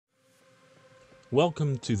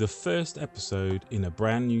Welcome to the first episode in a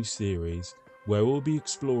brand new series where we'll be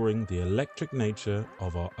exploring the electric nature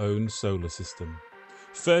of our own solar system.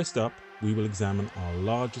 First up, we will examine our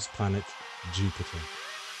largest planet, Jupiter.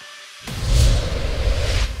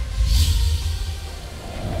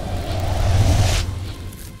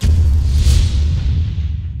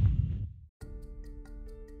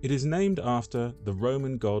 It is named after the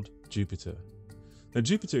Roman god Jupiter. Now,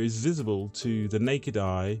 Jupiter is visible to the naked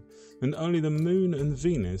eye, and only the Moon and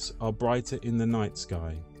Venus are brighter in the night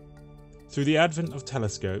sky. Through the advent of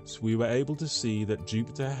telescopes, we were able to see that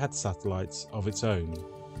Jupiter had satellites of its own.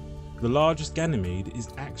 The largest, Ganymede, is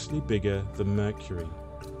actually bigger than Mercury.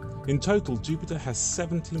 In total, Jupiter has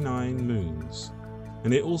 79 moons,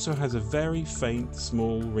 and it also has a very faint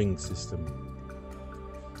small ring system.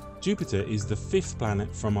 Jupiter is the fifth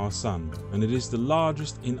planet from our Sun, and it is the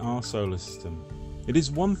largest in our solar system. It is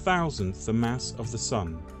 1,000th the mass of the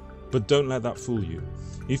Sun, but don't let that fool you.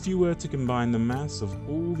 If you were to combine the mass of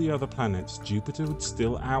all the other planets, Jupiter would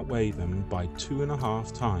still outweigh them by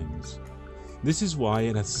 2.5 times. This is why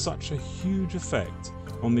it has such a huge effect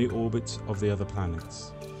on the orbits of the other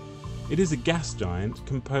planets. It is a gas giant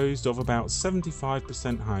composed of about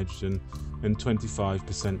 75% hydrogen and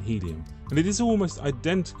 25% helium, and it is almost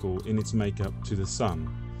identical in its makeup to the Sun.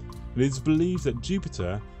 It is believed that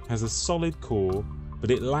Jupiter has a solid core,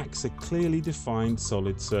 but it lacks a clearly defined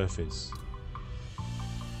solid surface.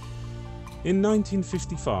 In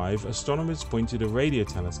 1955, astronomers pointed a radio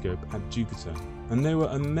telescope at Jupiter, and they were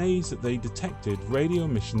amazed that they detected radio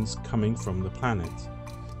emissions coming from the planet,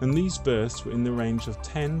 and these bursts were in the range of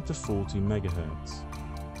 10 to 40 megahertz.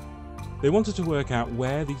 They wanted to work out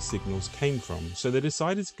where these signals came from, so they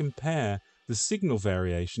decided to compare the signal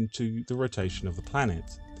variation to the rotation of the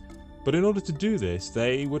planet. But in order to do this,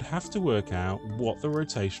 they would have to work out what the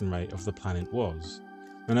rotation rate of the planet was.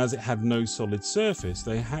 And as it had no solid surface,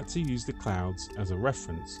 they had to use the clouds as a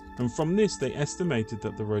reference. And from this, they estimated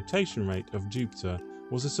that the rotation rate of Jupiter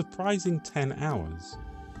was a surprising 10 hours.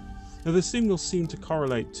 Now, the signals seem to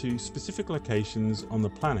correlate to specific locations on the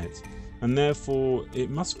planet, and therefore it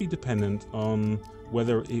must be dependent on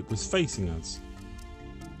whether it was facing us.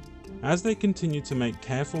 As they continued to make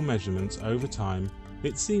careful measurements over time,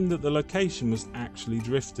 it seemed that the location was actually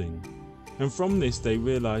drifting, and from this they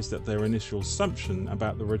realised that their initial assumption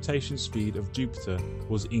about the rotation speed of Jupiter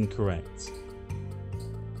was incorrect.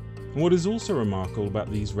 And what is also remarkable about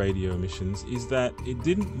these radio emissions is that it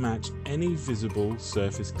didn't match any visible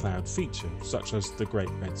surface cloud feature, such as the Great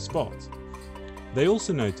Red Spot. They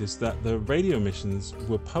also noticed that the radio emissions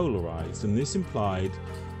were polarised, and this implied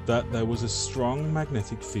that there was a strong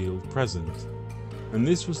magnetic field present. And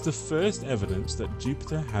this was the first evidence that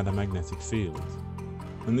Jupiter had a magnetic field.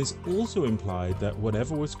 And this also implied that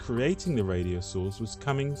whatever was creating the radio source was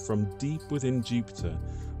coming from deep within Jupiter,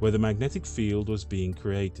 where the magnetic field was being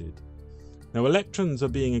created. Now, electrons are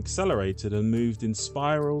being accelerated and moved in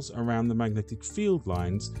spirals around the magnetic field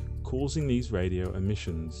lines, causing these radio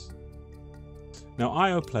emissions. Now,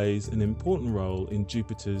 Io plays an important role in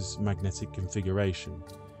Jupiter's magnetic configuration.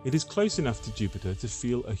 It is close enough to Jupiter to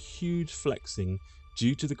feel a huge flexing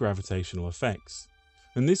due to the gravitational effects,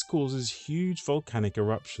 and this causes huge volcanic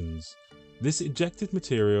eruptions. This ejected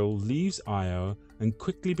material leaves Io and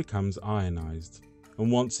quickly becomes ionized, and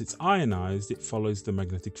once it's ionized, it follows the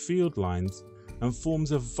magnetic field lines and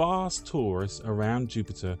forms a vast torus around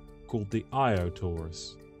Jupiter called the Io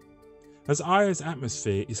torus. As Io's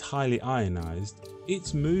atmosphere is highly ionized,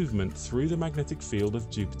 its movement through the magnetic field of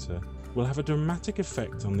Jupiter will have a dramatic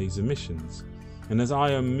effect on these emissions. And as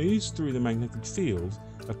Io moves through the magnetic field,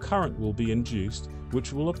 a current will be induced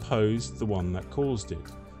which will oppose the one that caused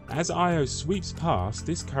it. As Io sweeps past,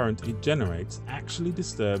 this current it generates actually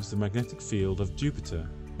disturbs the magnetic field of Jupiter,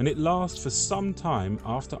 and it lasts for some time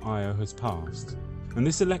after Io has passed. And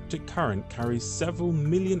this electric current carries several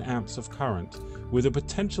million amps of current, with a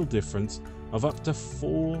potential difference of up to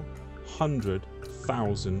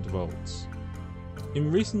 400,000 volts. In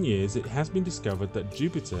recent years, it has been discovered that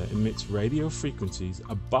Jupiter emits radio frequencies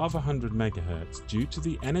above 100 MHz due to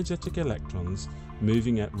the energetic electrons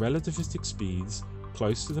moving at relativistic speeds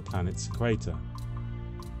close to the planet's equator.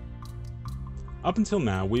 Up until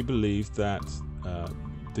now, we believed that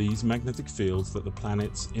these magnetic fields that the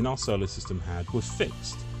planets in our solar system had were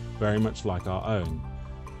fixed, very much like our own.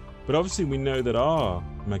 But obviously we know that our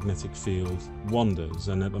magnetic field wanders,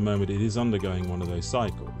 and at the moment it is undergoing one of those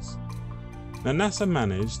cycles. Now, NASA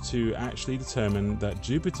managed to actually determine that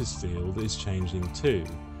Jupiter's field is changing too.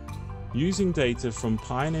 Using data from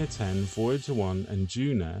Pioneer 10, Voyager 1 and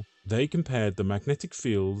Juno, they compared the magnetic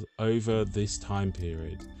field over this time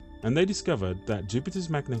period, and they discovered that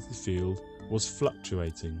Jupiter's magnetic field was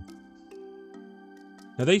fluctuating.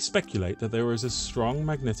 Now they speculate that there is a strong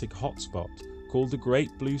magnetic hotspot called the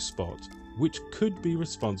Great Blue Spot, which could be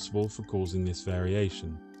responsible for causing this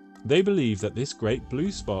variation. They believe that this Great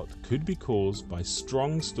Blue Spot could be caused by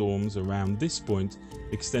strong storms around this point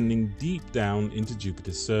extending deep down into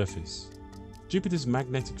Jupiter's surface. Jupiter's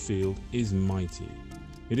magnetic field is mighty.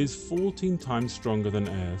 It is 14 times stronger than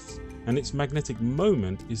Earth's, and its magnetic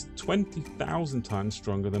moment is 20,000 times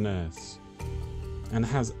stronger than Earth's, and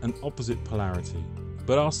has an opposite polarity.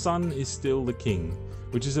 But our Sun is still the king,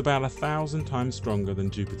 which is about 1,000 times stronger than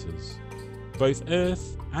Jupiter's. Both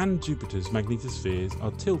Earth and Jupiter's magnetospheres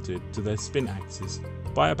are tilted to their spin axis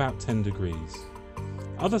by about 10 degrees.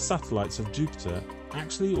 Other satellites of Jupiter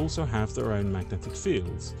actually also have their own magnetic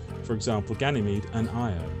fields, for example Ganymede and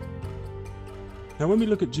Io. Now when we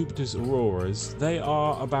look at Jupiter's auroras, they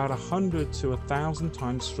are about 100 to 1,000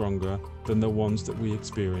 times stronger than the ones that we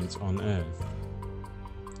experience on Earth.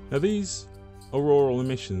 Now these auroral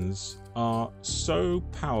emissions are so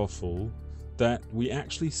powerful that we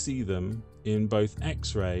actually see them in both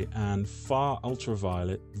X-ray and far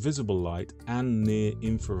ultraviolet, visible light and near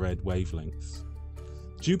infrared wavelengths.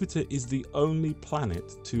 Jupiter is the only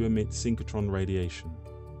planet to emit synchrotron radiation.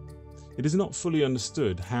 It is not fully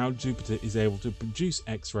understood how Jupiter is able to produce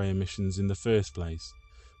X-ray emissions in the first place.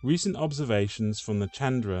 Recent observations from the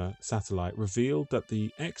Chandra satellite revealed that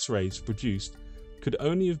the X-rays produced could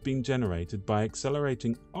only have been generated by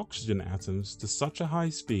accelerating oxygen atoms to such a high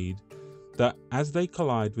speed that as they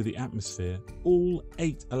collide with the atmosphere, all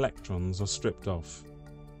 8 electrons are stripped off.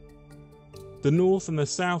 The north and the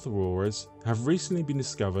south auroras have recently been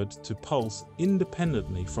discovered to pulse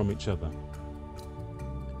independently from each other.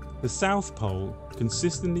 The south pole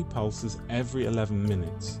consistently pulses every 11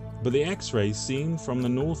 minutes, but the X-rays seen from the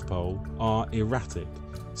north pole are erratic,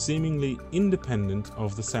 seemingly independent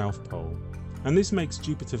of the south pole. And this makes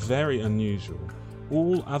Jupiter very unusual.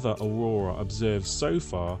 All other aurora observed so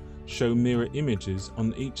far show mirror images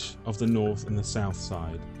on each of the north and the south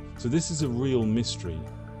side, so this is a real mystery.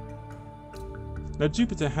 Now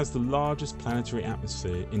Jupiter has the largest planetary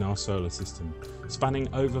atmosphere in our solar system, spanning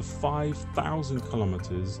over 5,000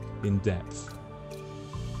 kilometers in depth.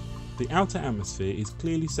 The outer atmosphere is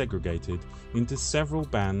clearly segregated into several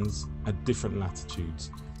bands at different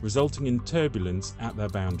latitudes, resulting in turbulence at their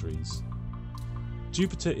boundaries.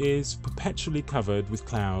 Jupiter is perpetually covered with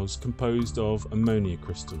clouds composed of ammonia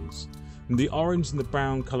crystals, and the orange and the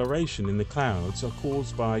brown coloration in the clouds are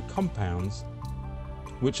caused by compounds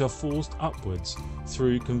which are forced upwards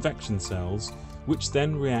through convection cells, which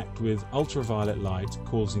then react with ultraviolet light,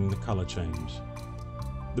 causing the colour change.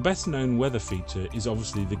 The best known weather feature is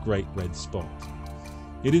obviously the Great Red Spot.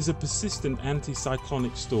 It is a persistent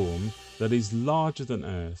anticyclonic storm that is larger than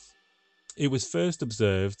Earth. It was first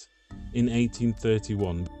observed in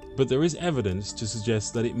 1831, but there is evidence to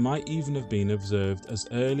suggest that it might even have been observed as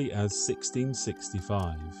early as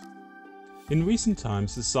 1665. In recent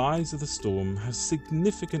times, the size of the storm has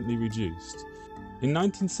significantly reduced. In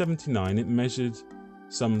 1979, it measured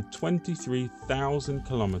some 23,000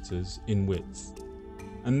 kilometers in width,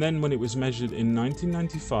 and then when it was measured in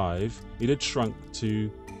 1995, it had shrunk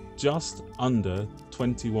to just under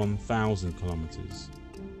 21,000 kilometers.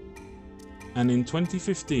 And in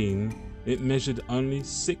 2015 it measured only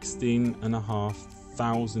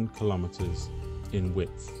 16,500 kilometers in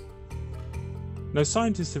width. Now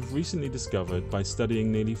scientists have recently discovered, by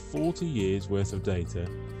studying nearly 40 years worth of data,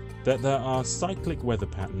 that there are cyclic weather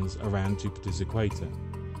patterns around Jupiter's equator.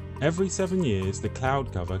 Every 7 years the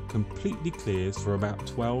cloud cover completely clears for about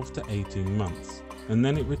 12 to 18 months, and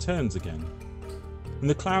then it returns again. And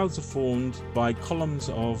the clouds are formed by columns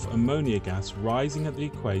of ammonia gas rising at the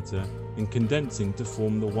equator and condensing to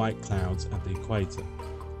form the white clouds at the equator.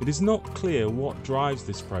 It is not clear what drives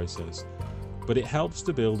this process, but it helps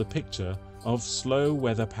to build a picture of slow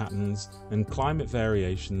weather patterns and climate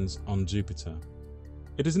variations on Jupiter.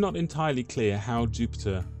 It is not entirely clear how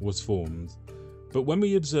Jupiter was formed, but when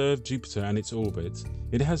we observe Jupiter and its orbit,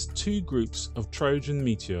 it has 2 groups of Trojan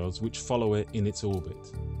meteors which follow it in its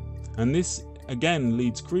orbit. And this again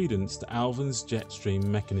leads credence to Alfvén's jet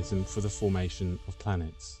stream mechanism for the formation of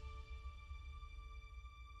planets.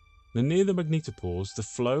 Now near the magnetopause, the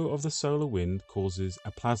flow of the solar wind causes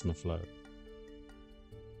a plasma flow.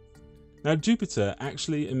 Now Jupiter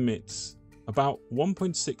actually emits about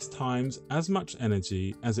 1.6 times as much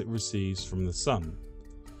energy as it receives from the Sun.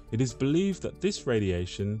 It is believed that this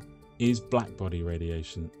radiation is blackbody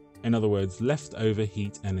radiation, in other words leftover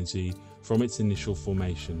heat energy from its initial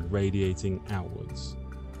formation radiating outwards.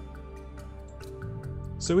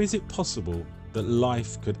 So is it possible that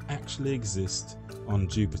life could actually exist on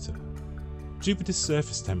Jupiter? Jupiter's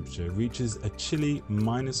surface temperature reaches a chilly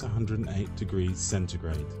 -108 degrees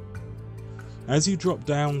centigrade. As you drop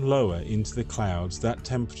down lower into the clouds, that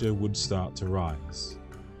temperature would start to rise.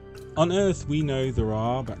 On Earth, we know there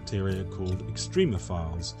are bacteria called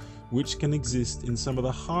extremophiles, which can exist in some of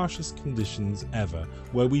the harshest conditions ever,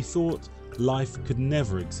 where we thought life could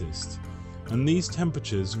never exist. And these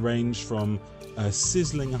temperatures range from a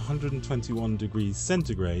sizzling 121 degrees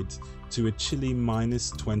centigrade to a chilly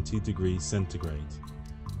 -20 degrees centigrade.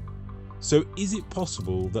 So is it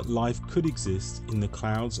possible that life could exist in the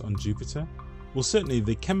clouds on Jupiter? Well, certainly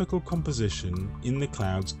the chemical composition in the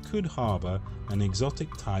clouds could harbour an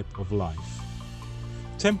exotic type of life.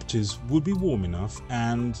 Temperatures would be warm enough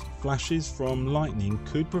and flashes from lightning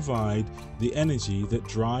could provide the energy that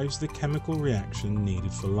drives the chemical reaction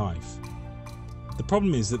needed for life. The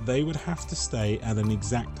problem is that they would have to stay at an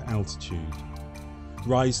exact altitude.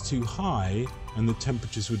 Rise too high and the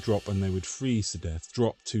temperatures would drop and they would freeze to death.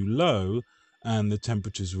 Drop too low and the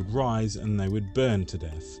temperatures would rise and they would burn to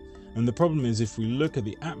death. And the problem is, if we look at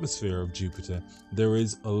the atmosphere of Jupiter, there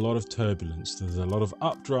is a lot of turbulence. There's a lot of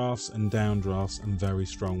updrafts and downdrafts and very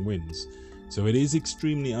strong winds. So it is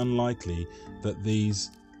extremely unlikely that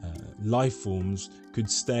these life forms could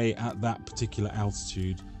stay at that particular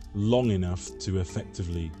altitude long enough to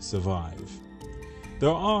effectively survive. There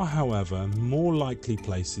are, however, more likely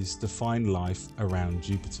places to find life around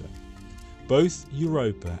Jupiter. Both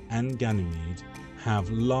Europa and Ganymede have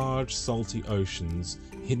large salty oceans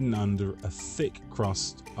hidden under a thick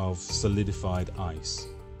crust of solidified ice.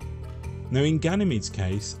 Now in Ganymede's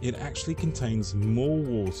case, it actually contains more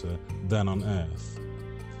water than on Earth.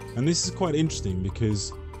 And this is quite interesting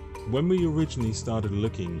because when we originally started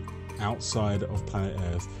looking outside of planet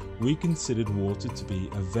Earth, we considered water to be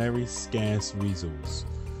a very scarce resource.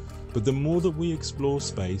 But the more that we explore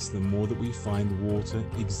space, the more that we find water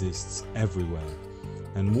exists everywhere.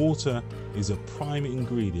 And water is a prime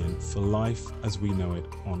ingredient for life as we know it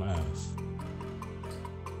on Earth.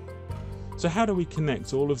 So how do we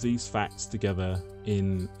connect all of these facts together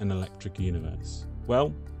in an electric universe?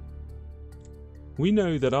 Well, we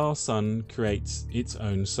know that our Sun creates its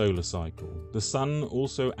own solar cycle. The Sun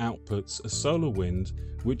also outputs a solar wind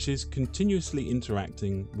which is continuously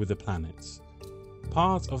interacting with the planets.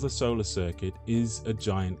 Part of the solar circuit is a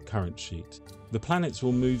giant current sheet. The planets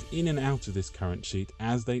will move in and out of this current sheet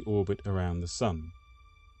as they orbit around the Sun.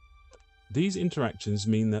 These interactions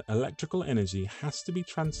mean that electrical energy has to be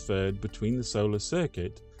transferred between the solar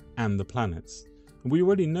circuit and the planets. And we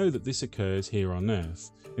already know that this occurs here on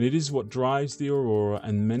Earth, and it is what drives the aurora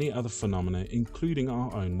and many other phenomena, including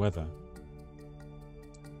our own weather.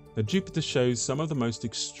 Now, Jupiter shows some of the most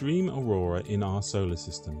extreme aurora in our solar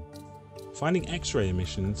system. Finding X-ray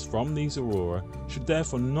emissions from these aurora should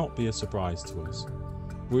therefore not be a surprise to us.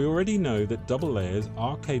 We already know that double layers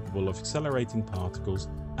are capable of accelerating particles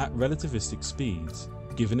at relativistic speeds,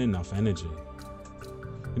 given enough energy.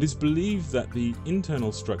 It is believed that the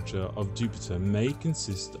internal structure of Jupiter may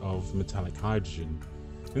consist of metallic hydrogen,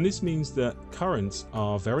 and this means that currents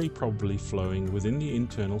are very probably flowing within the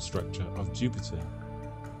internal structure of Jupiter.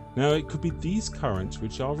 Now, it could be these currents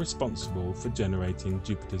which are responsible for generating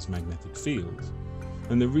Jupiter's magnetic field,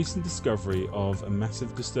 and the recent discovery of a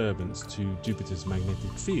massive disturbance to Jupiter's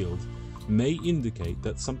magnetic field may indicate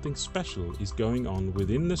that something special is going on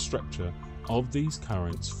within the structure of these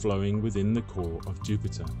currents flowing within the core of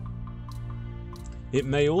Jupiter. It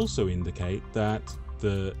may also indicate that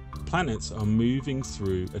the planets are moving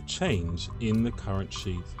through a change in the current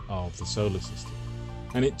sheet of the solar system.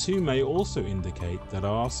 And it too may also indicate that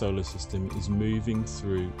our solar system is moving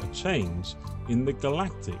through a change in the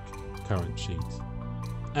galactic current sheet.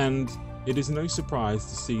 And it is no surprise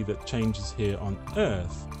to see that changes here on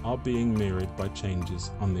Earth are being mirrored by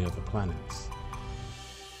changes on the other planets.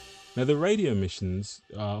 Now, the radio emissions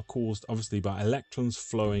are caused obviously by electrons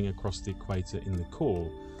flowing across the equator in the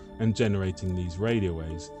core and generating these radio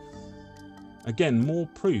waves. Again, more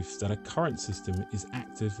proof that a current system is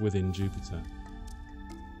active within Jupiter.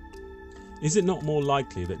 Is it not more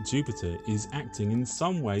likely that Jupiter is acting in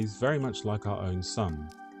some ways very much like our own Sun?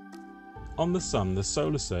 On the Sun, the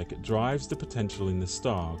solar circuit drives the potential in the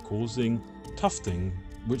star, causing tufting,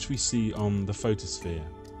 which we see on the photosphere.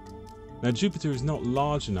 Now, Jupiter is not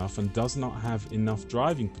large enough and does not have enough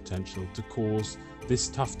driving potential to cause this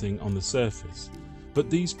tufting on the surface, but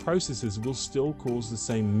these processes will still cause the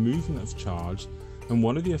same movement of charge, and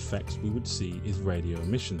one of the effects we would see is radio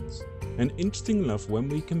emissions. And interesting enough, when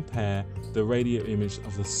we compare the radio image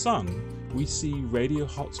of the Sun, we see radio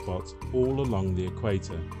hotspots all along the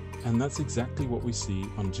equator, and that's exactly what we see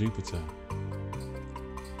on Jupiter.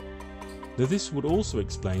 though this would also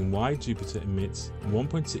explain why Jupiter emits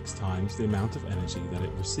 1.6 times the amount of energy that it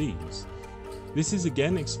receives. This is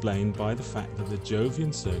again explained by the fact that the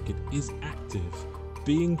Jovian circuit is active,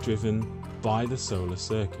 being driven by the solar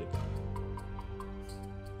circuit.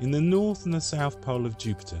 In the north and the south pole of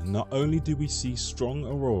Jupiter, not only do we see strong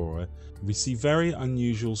aurora, we see very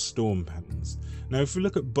unusual storm patterns. Now if we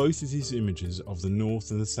look at both of these images of the north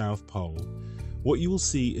and the south pole, what you will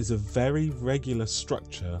see is a very regular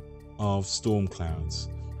structure of storm clouds.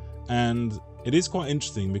 And it is quite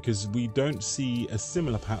interesting because we don't see a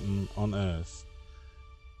similar pattern on Earth.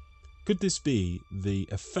 Could this be the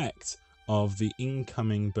effect of the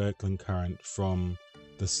incoming Birkeland current from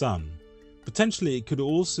the Sun? Potentially it could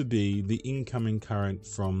also be the incoming current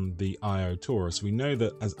from the Io torus. We know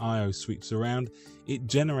that as Io sweeps around, it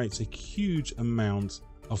generates a huge amount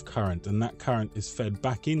of current, and that current is fed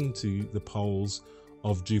back into the poles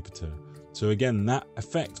of Jupiter. So again, that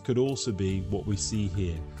effect could also be what we see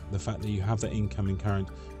here, the fact that you have that incoming current,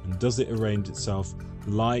 and does it arrange itself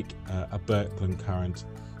like a Birkeland current?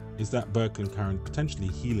 Is that Birkeland current potentially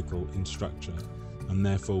helical in structure, and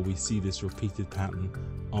therefore we see this repeated pattern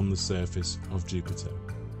on the surface of Jupiter?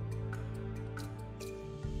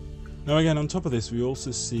 Now again, on top of this, we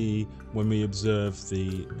also see, when we observe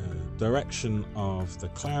the direction of the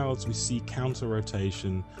clouds, we see counter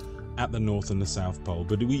rotation at the north and the south pole,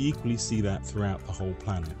 but we equally see that throughout the whole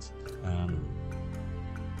planet.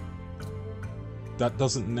 That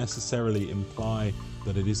doesn't necessarily imply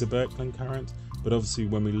that it is a Birkeland current, but obviously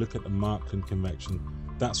when we look at the Markland convection,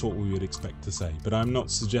 that's what we would expect to say. But I'm not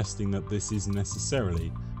suggesting that this is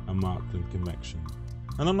necessarily a Markland convection.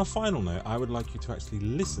 And on a final note, I would like you to actually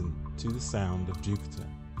listen to the sound of Jupiter.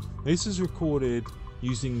 This was recorded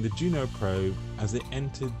using the Juno probe as it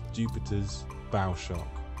entered Jupiter's bow shock.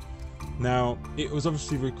 Now, it was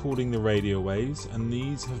obviously recording the radio waves, and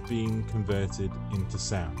these have been converted into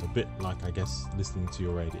sound, a bit like, I guess, listening to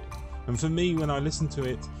your radio. And for me, when I listen to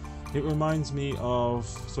it, it reminds me of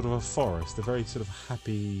sort of a forest, a very sort of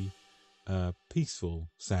happy, peaceful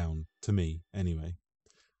sound to me, anyway.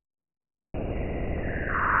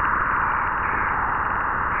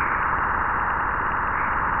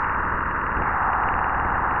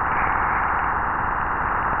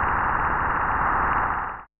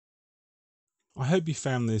 I hope you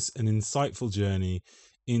found this an insightful journey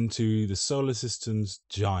into the solar system's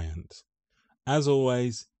giant. As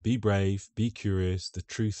always, be brave, be curious, the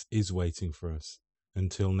truth is waiting for us.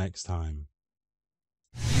 Until next time.